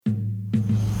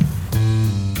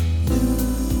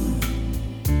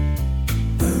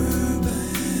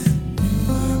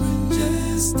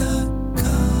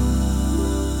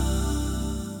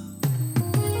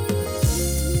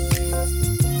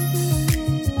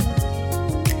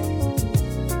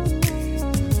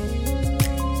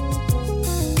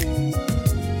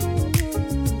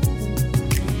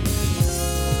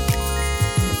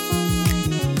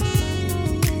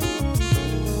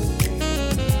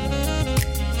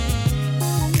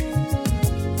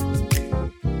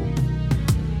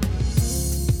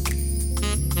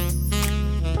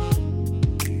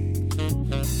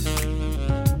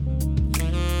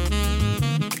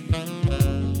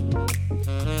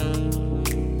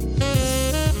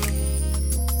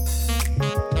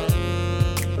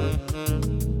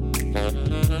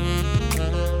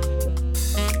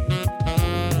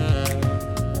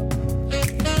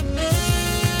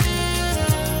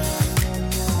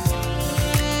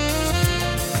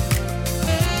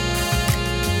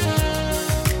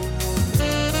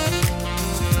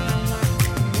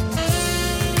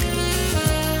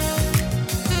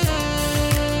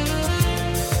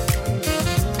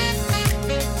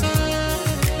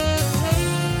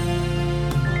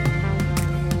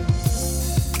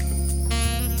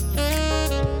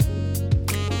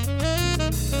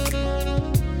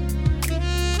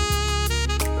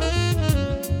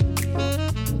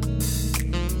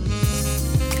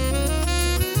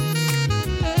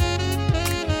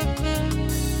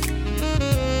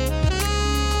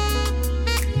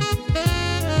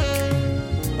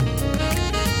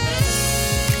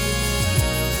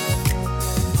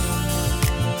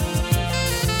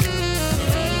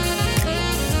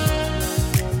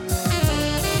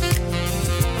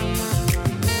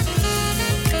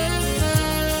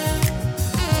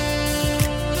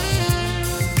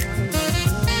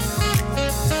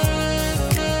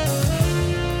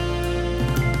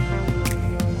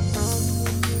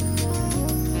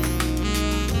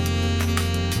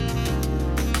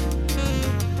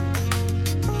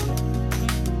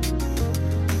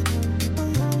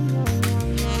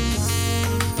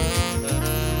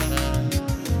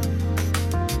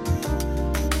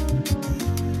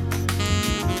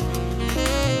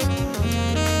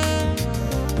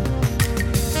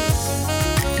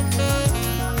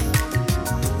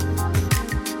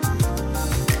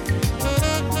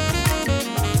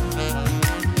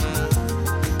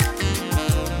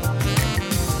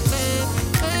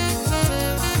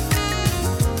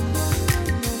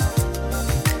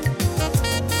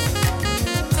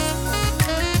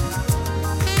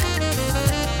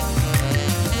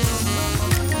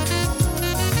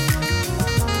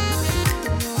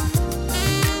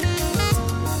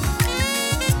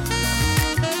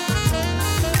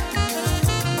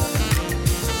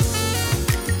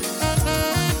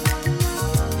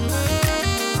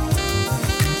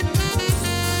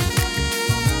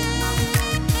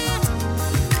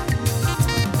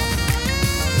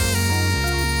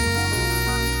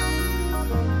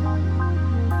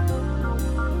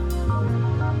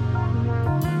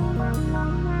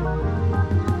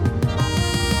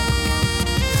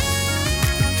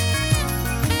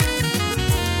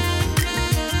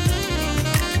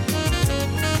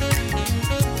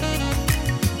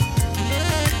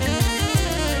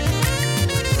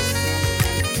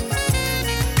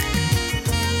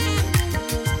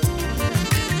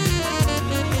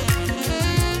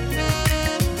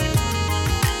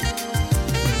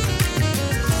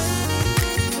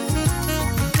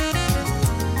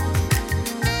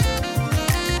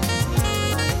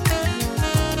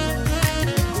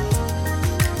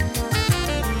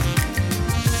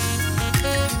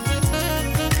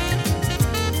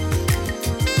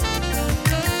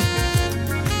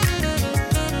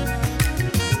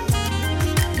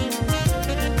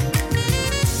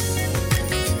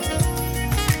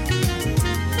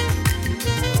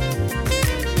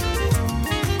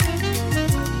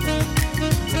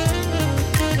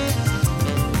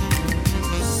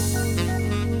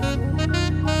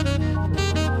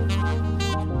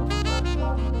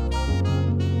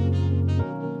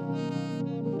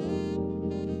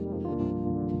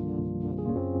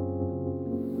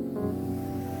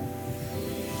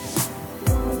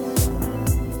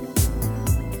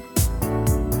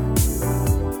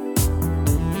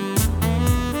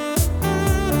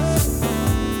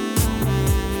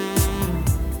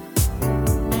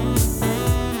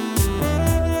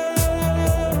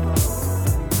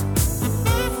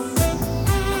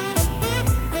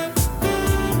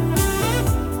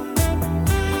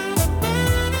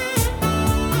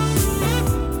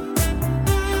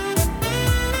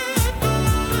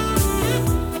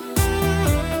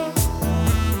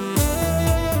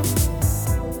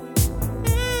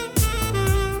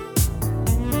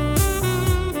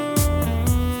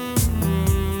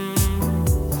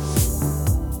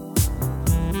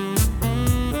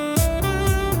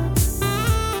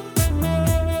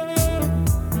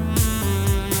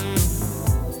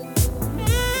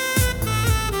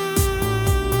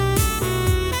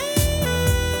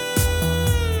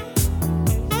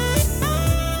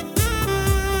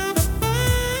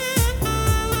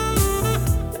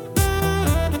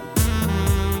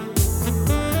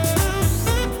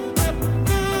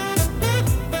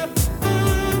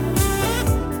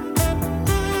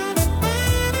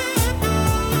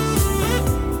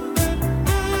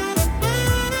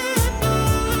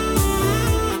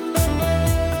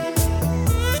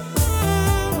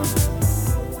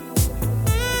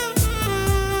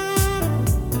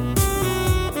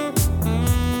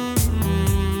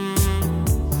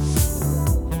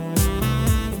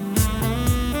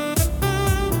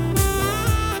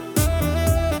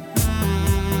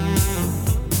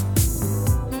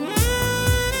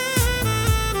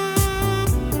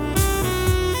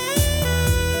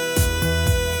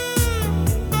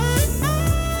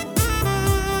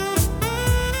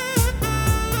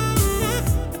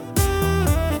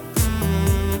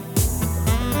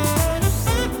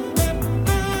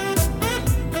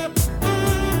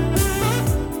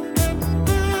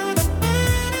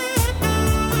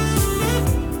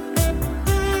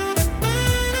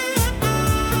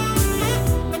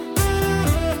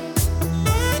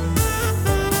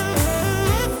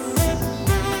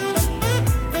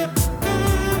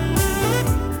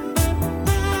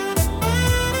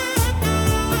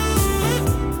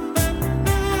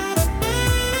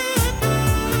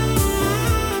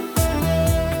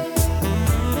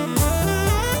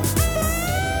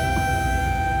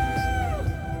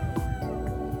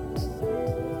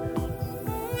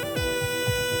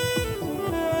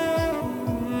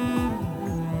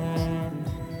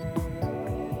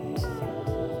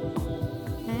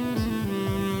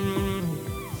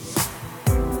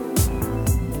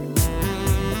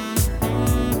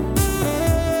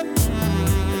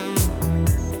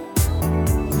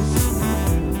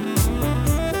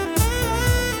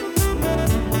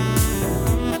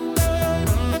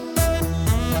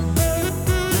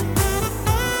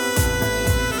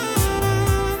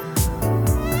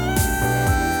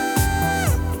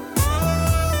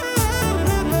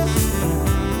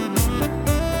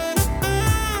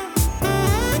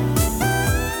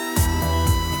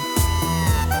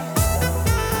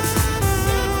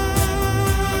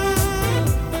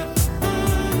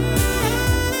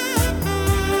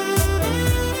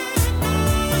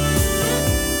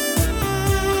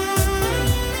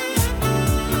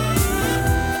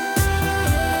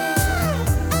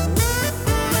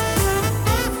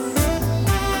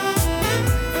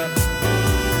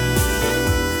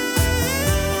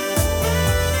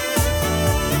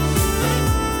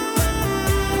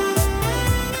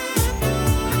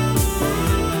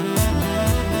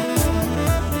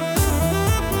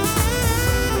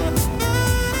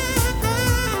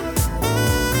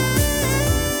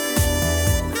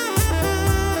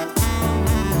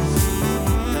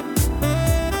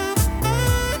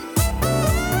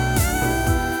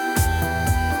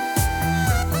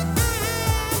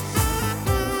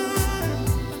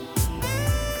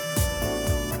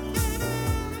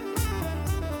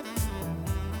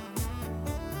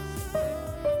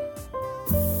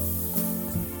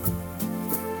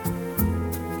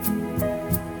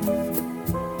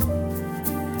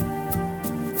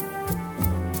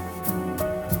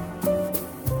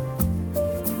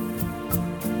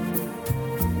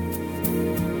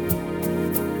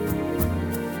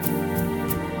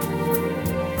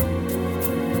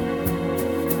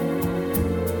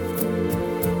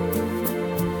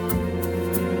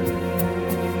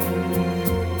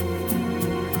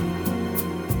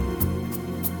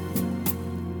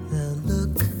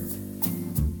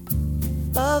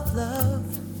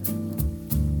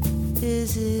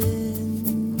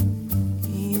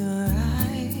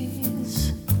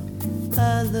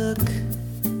a look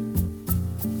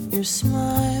your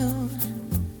smile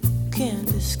can't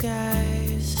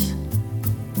disguise.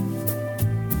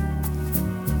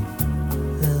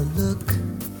 The look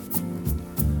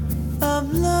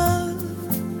of love,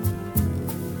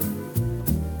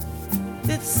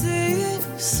 it's saying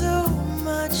so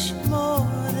much more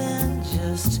than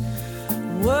just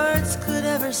words could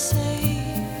ever say.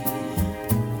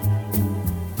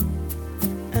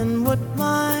 And what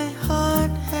my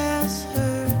heart has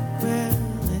heard,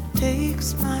 well, it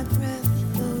takes my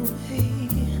breath away.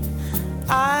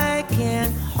 I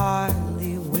can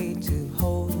hardly wait to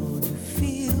hold you,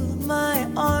 feel my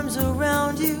arms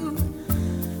around you.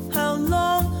 How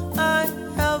long I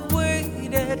have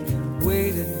waited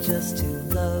just to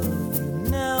love you.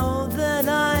 Now that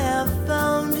I have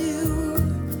found you,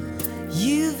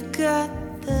 you've got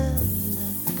the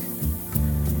look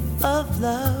of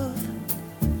love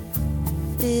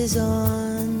is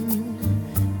on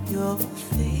your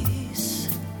face,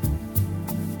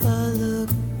 a look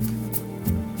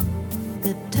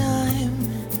that time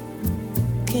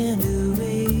can't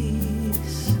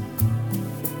erase.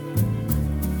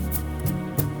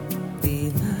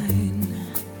 Be mine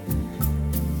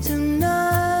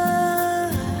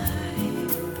tonight.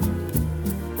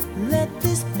 Let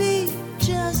this be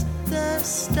just the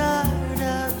start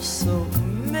of so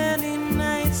many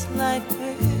nights like this.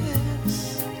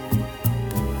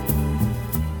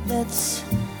 Let's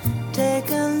take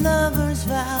a lover's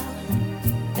vow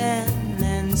and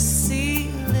then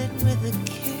seal it with a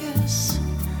kiss.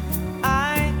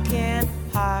 I can't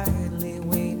hardly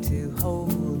wait to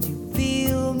hold you,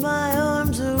 feel my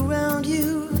arms around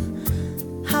you.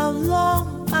 How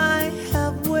long I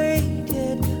have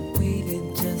waited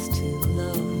just to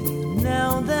love you.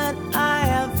 Now that I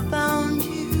have found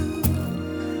you,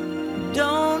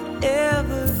 don't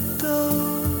ever go.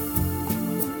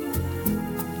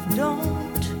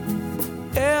 Don't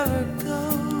ever go.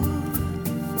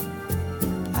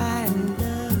 I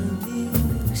love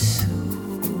you so.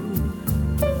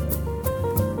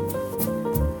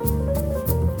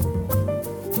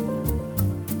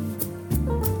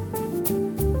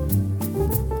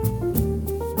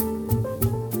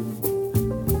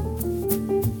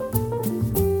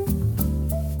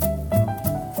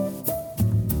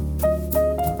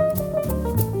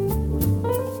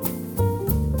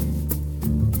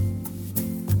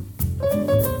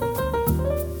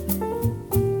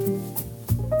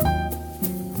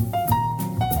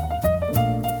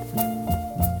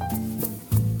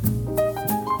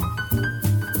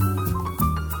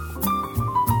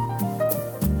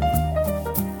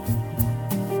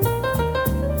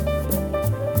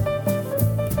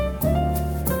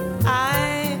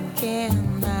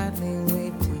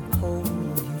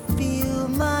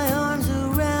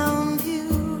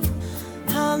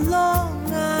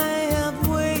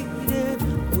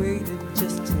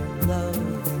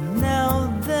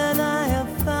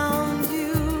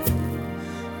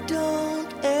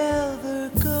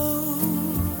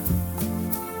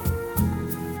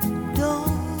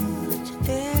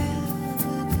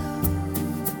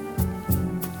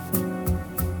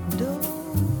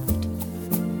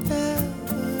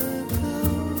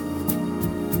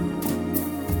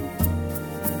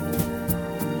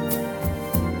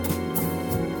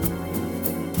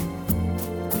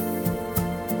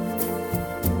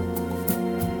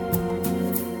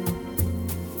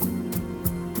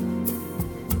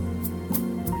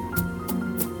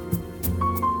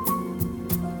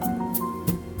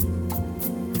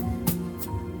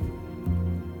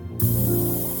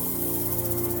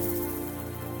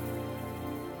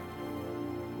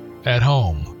 At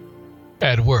home,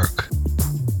 at work,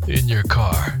 in your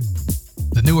car.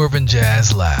 The New Urban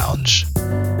Jazz Lounge.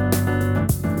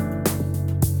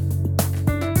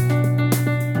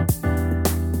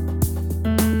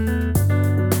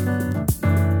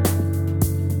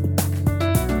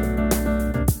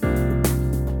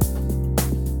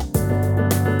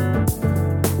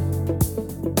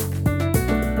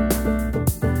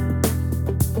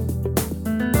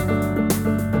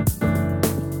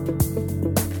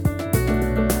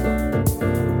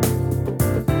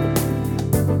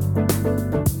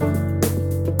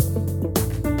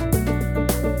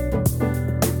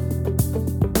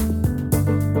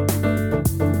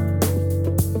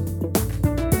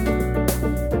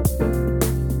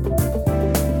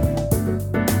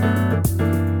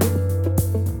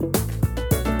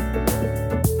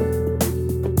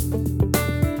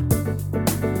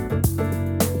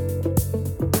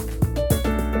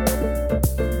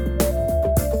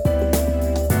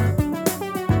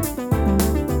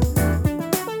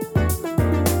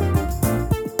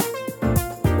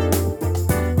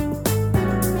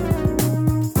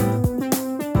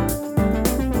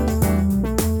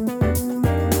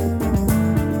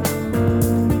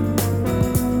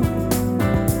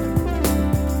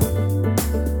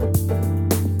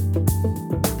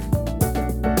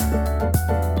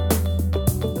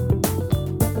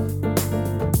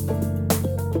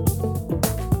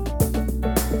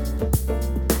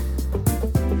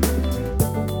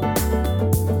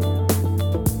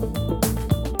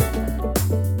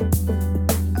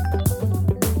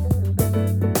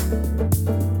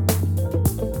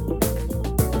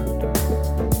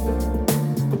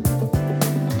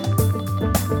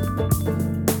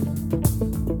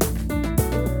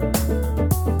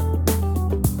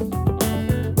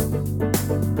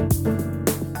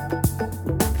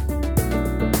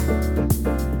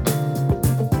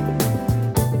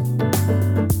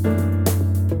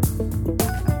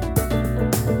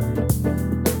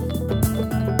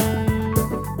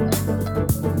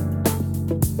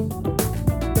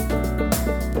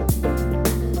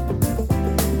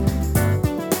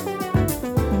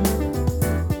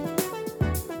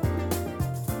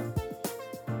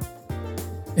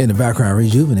 In the background,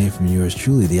 Rejuvenate from yours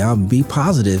truly, the album Be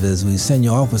Positive, as we send you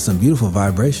off with some beautiful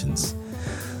vibrations.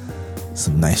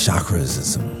 Some nice chakras and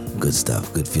some good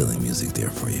stuff, good feeling music there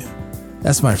for you.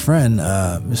 That's my friend,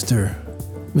 Mr.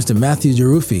 Matthew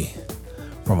Jarufi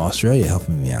from Australia,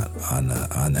 helping me out on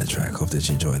that track. Hope that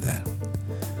you enjoyed that.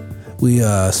 We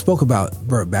spoke about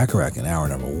Burt Bachrach in hour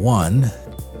number 1.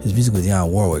 His music with Dionne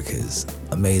Warwick is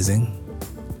amazing,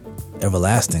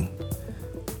 everlasting.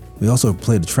 We also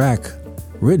played a track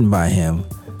written by him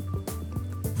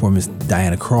for Miss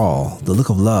Diane Krall, The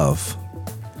Look of Love.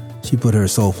 She put her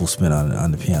soulful spin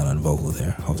on the piano and vocal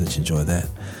there. Hope that you enjoyed that.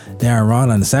 Darren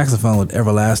Rahn on the saxophone with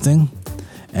Everlasting,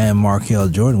 and Marqueal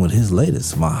Jordan with his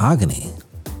latest, Mahogany,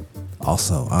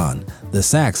 also on the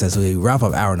sax as we wrap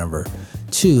up hour number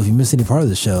 2. If you missed any part of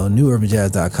the show,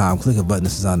 newurbanjazz.com, click a button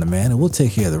that says On Demand, and we'll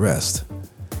take care of the rest.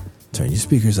 Turn your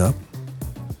speakers up,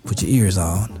 put your ears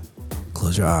on,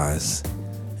 close your eyes,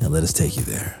 and let us take you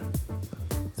there.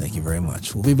 Thank you very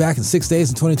much. We'll be back in 6 days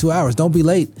and 22 hours. Don't be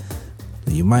late.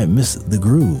 You might miss the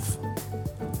groove.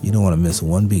 You don't want to miss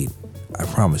one beat. I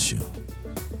promise you.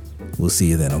 We'll see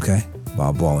you then, okay?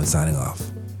 Bob Baldwin signing off.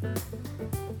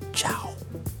 Ciao.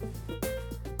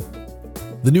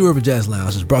 The New Urban Jazz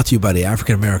Lounge is brought to you by the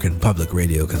African American Public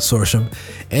Radio Consortium,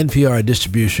 NPR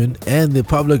Distribution, and the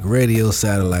Public Radio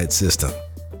Satellite System.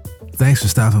 Thanks for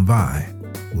stopping by.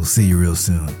 We'll see you real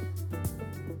soon.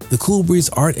 The Cool Breeze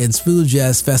Art and Smooth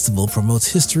Jazz Festival promotes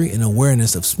history and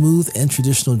awareness of smooth and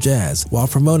traditional jazz while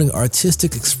promoting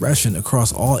artistic expression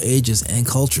across all ages and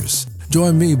cultures.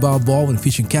 Join me, Bob Baldwin,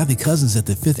 featuring Kathy Cousins at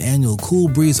the 5th Annual Cool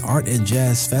Breeze Art and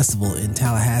Jazz Festival in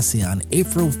Tallahassee on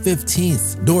April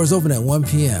 15th. Doors open at 1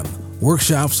 p.m.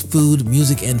 Workshops, food,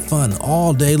 music, and fun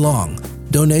all day long.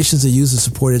 Donations are used to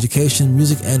support education,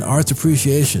 music, and arts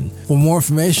appreciation. For more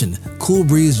information,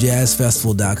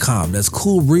 coolbreezejazzfestival.com. That's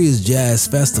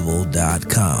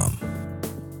coolbreezejazzfestival.com.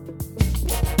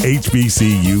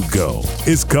 HBCU Go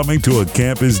is coming to a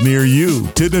campus near you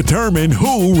to determine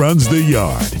who runs the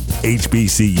yard.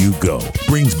 HBCU Go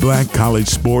brings Black college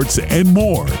sports and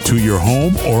more to your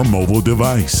home or mobile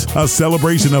device. A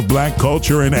celebration of Black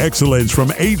culture and excellence from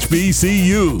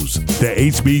HBCUs. The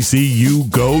HBCU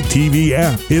Go TV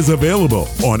app is available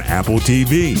on Apple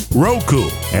TV, Roku,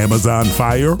 Amazon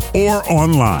Fire, or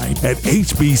online at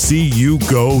hbcugo.tv.